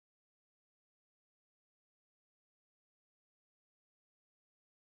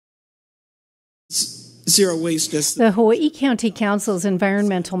zero waste as the Hawaii County Council's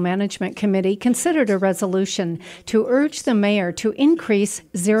Environmental Management Committee considered a resolution to urge the mayor to increase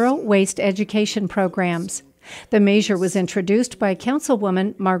zero waste education programs. The measure was introduced by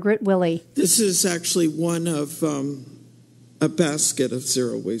Councilwoman Margaret Willey. This is actually one of a basket of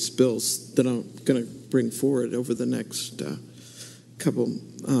zero waste bills that I'm going to bring forward over the next couple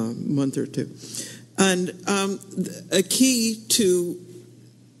month or two. And a key to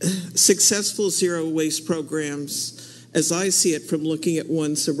successful zero waste programs, as I see it from looking at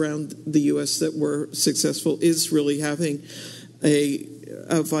ones around the U.S. that were successful, is really having a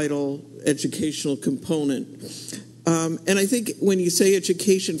vital educational component. And I think when you say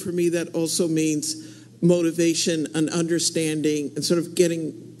education, for me, that also means motivation and understanding and sort of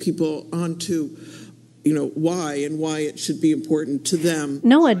getting people onto why it should be important to them.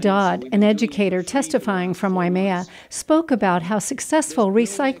 Noah Dodd, an educator testifying from Waimea, spoke about how successful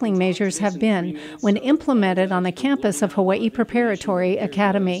recycling measures have been when implemented on the campus of Hawaii Preparatory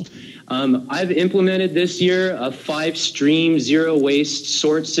Academy. I've implemented this year a 5-stream zero waste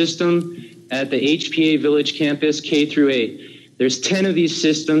sort system at the HPA Village campus, K through 8. There's 10 of these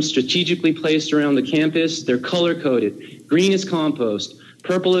systems strategically placed around the campus. They're color-coded. Green is compost,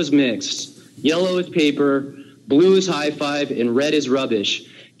 purple is mixed, yellow is paper, blue is high five, and red is rubbish.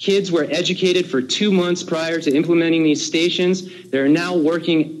 Kids were educated for 2 months prior to implementing these stations. They're now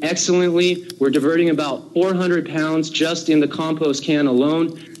working excellently. We're diverting about 400 pounds just in the compost can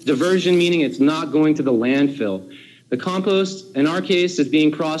alone. Diversion meaning it's not going to the landfill. The compost, in our case, is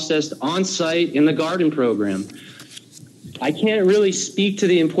being processed on-site in the garden program. I can't really speak to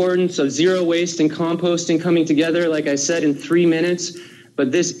the importance of zero waste and composting coming together, like I said, in 3 minutes.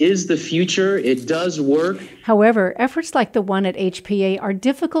 But this is the future. It does work. However, efforts like the one at HPA are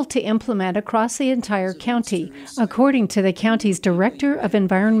difficult to implement across the entire county, according to the county's Director of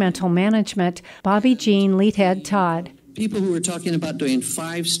Environmental Management, Bobby Jean Leathead Todd. People who are talking about doing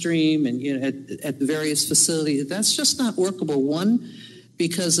 5-stream and at the various facilities, that's just not workable. One,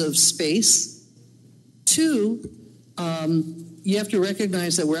 because of space. Two, you have to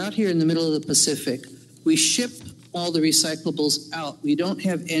recognize that we're out here in the middle of the Pacific. We ship all the recyclables out. We don't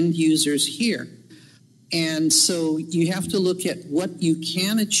have end users here. And so you have to look at what you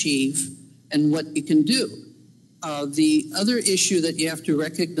can achieve and what you can do. The other issue that you have to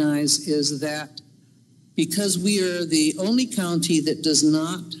recognize is that because we are the only county that does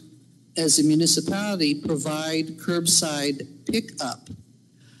not, as a municipality, provide curbside pickup,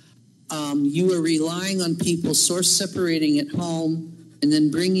 you are relying on people source separating at home and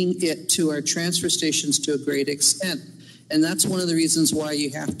then bringing it to our transfer stations to a great extent. And that's one of the reasons why you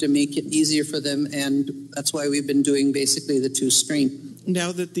have to make it easier for them, and that's why we've been doing basically the 2-stream.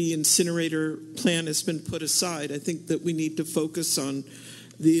 Now that the incinerator plan has been put aside, I think that we need to focus on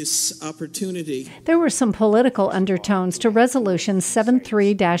this opportunity. There were some political undertones to Resolution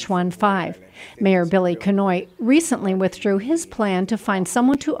 73-15. Mayor Billy Kanoy recently withdrew his plan to find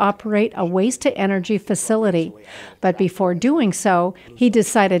someone to operate a waste-to-energy facility. But before doing so, he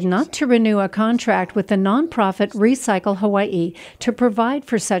decided not to renew a contract with the nonprofit Recycle Hawaii to provide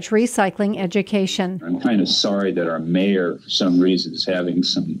for such recycling education. I'm kind of sorry that our mayor, for some reason, is having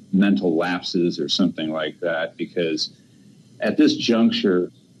some mental lapses or something like that, because at this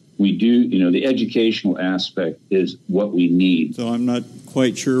juncture, we do, the educational aspect is what we need. So I'm not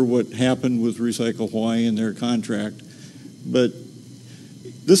quite sure what happened with Recycle Hawaii and their contract, but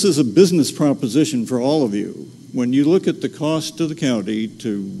this is a business proposition for all of you. When you look at the cost to the county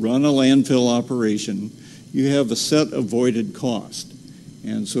to run a landfill operation, you have a set avoided cost.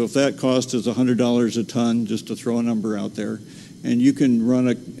 And so if that cost is $100 a ton, just to throw a number out there, and you can run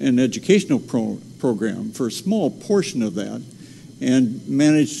an educational program for a small portion of that and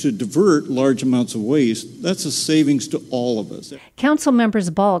manage to divert large amounts of waste, that's a savings to all of us. Council members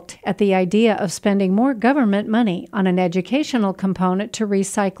balked at the idea of spending more government money on an educational component to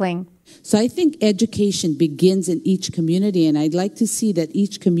recycling. So I think education begins in each community, and I'd like to see that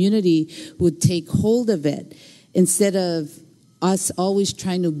each community would take hold of it instead of us always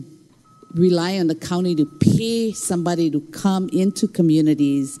trying to rely on the county to pay somebody to come into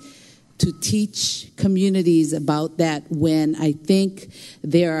communities to teach communities about that, when I think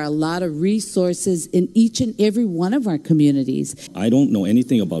there are a lot of resources in each and every one of our communities. I don't know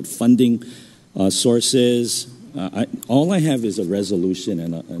anything about funding sources. All I have is a resolution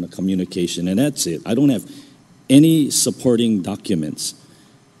and a communication, and that's it. I don't have any supporting documents.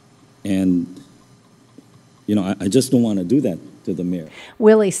 And, I just don't want to do that to the mayor.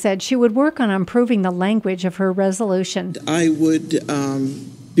 Willie said she would work on improving the language of her resolution. I would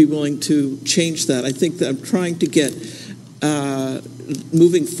be willing to change that. I think that I'm trying to get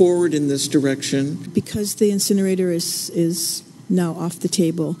moving forward in this direction. Because the incinerator is now off the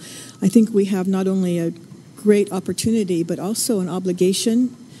table, I think we have not only a great opportunity, but also an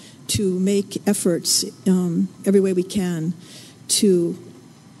obligation to make efforts every way we can to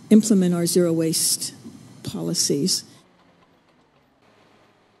implement our zero waste policies.